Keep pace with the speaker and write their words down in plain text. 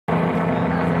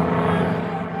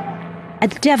A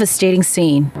devastating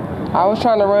scene. I was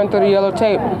trying to run through the yellow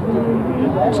tape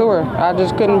to her. I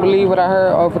just couldn't believe what I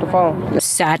heard over the phone.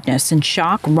 Sadness and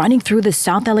shock running through the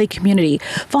South LA community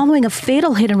following a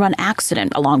fatal hit-and-run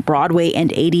accident along Broadway and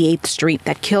 88th Street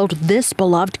that killed this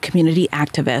beloved community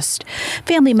activist.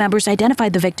 Family members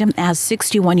identified the victim as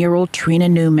 61-year-old Trina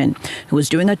Newman, who was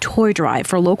doing a toy drive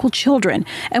for local children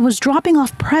and was dropping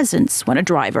off presents when a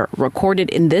driver, recorded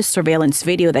in this surveillance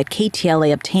video that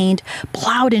KTLA obtained,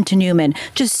 plowed into Newman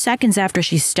just seconds after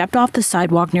she stepped off the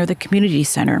sidewalk near the community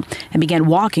center and began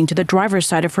walking to the driver's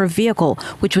side of her vehicle,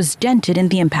 which was dented in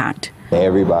the impact.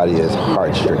 Everybody is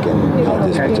heart-stricken at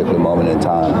this particular moment in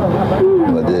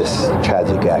time with this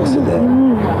tragic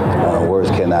accident.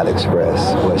 Words cannot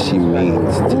express what she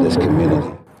means to this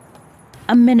community.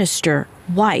 A minister,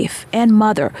 wife, and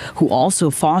mother who also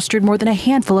fostered more than a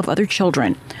handful of other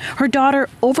children. Her daughter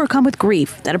overcome with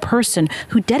grief that a person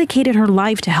who dedicated her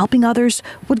life to helping others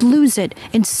would lose it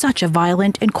in such a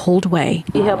violent and cold way.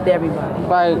 She helped everybody.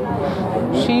 Like,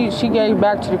 she gave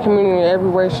back to the community every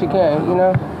way she can, you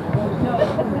know?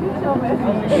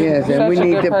 Yes, and we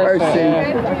need the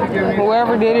person.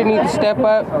 Whoever did it need to step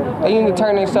up. They need to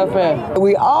turn themselves in.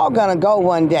 We all gonna go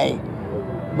one day,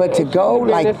 but to go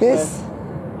like this,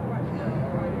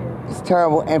 it's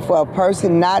terrible. And for a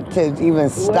person not to even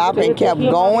stop and kept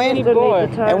going,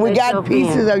 and we got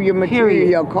pieces of your material,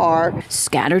 your car.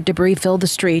 Scattered debris filled the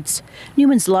streets.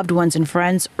 Newman's loved ones and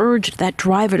friends urged that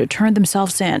driver to turn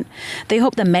themselves in. They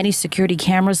hope the many security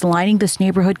cameras lining this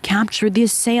neighborhood captured the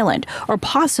assailant or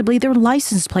possibly their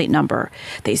license plate number.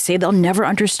 They say they'll never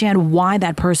understand why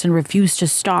that person refused to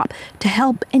stop to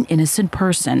help an innocent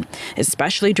person,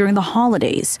 especially during the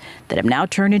holidays that have now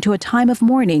turned into a time of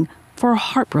mourning for a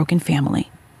heartbroken family.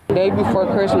 The day before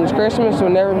Christmas will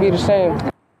never be the same.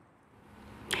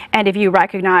 And if you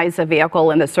recognize a vehicle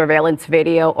in the surveillance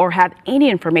video or have any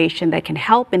information that can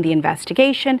help in the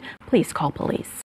investigation, please call police.